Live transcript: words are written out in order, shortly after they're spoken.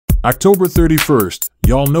October 31st,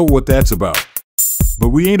 y'all know what that's about. But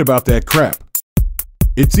we ain't about that crap.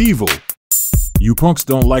 It's evil. You punks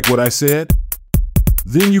don't like what I said?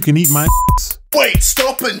 Then you can eat my ass. Wait,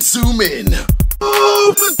 stop and zoom in.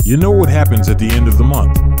 You know what happens at the end of the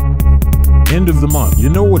month. End of the month. You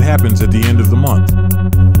know what happens at the end of the month.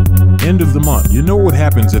 End of the month. You know what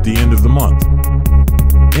happens at the end of the month.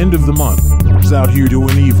 End of the month. Is out here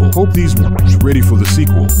doing evil. Hope these are ready for the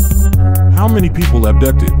sequel. How many people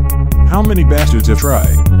abducted? How many bastards have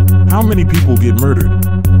tried? How many people get murdered?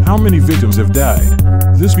 How many victims have died?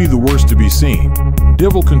 This be the worst to be seen.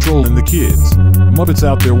 Devil controlling the kids. Muppets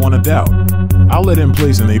out there wanna doubt. I'll let him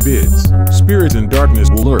place in they bids. Spirits in darkness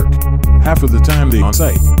will lurk. Half of the time they on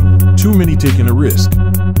site. Too many taking a risk.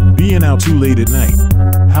 Being out too late at night.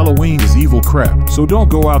 Halloween is evil crap, so don't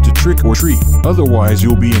go out to trick or treat. Otherwise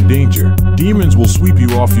you'll be in danger. Demons will sweep you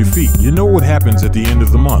off your feet. You know what happens at the end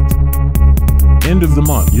of the month. End of the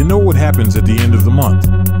month. You know what happens at the end of the month.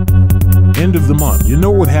 End of the month. You know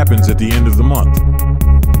what happens at the end of the month.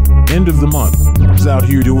 End of the month. Is out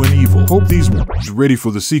here doing evil. Hope these are ready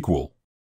for the sequel.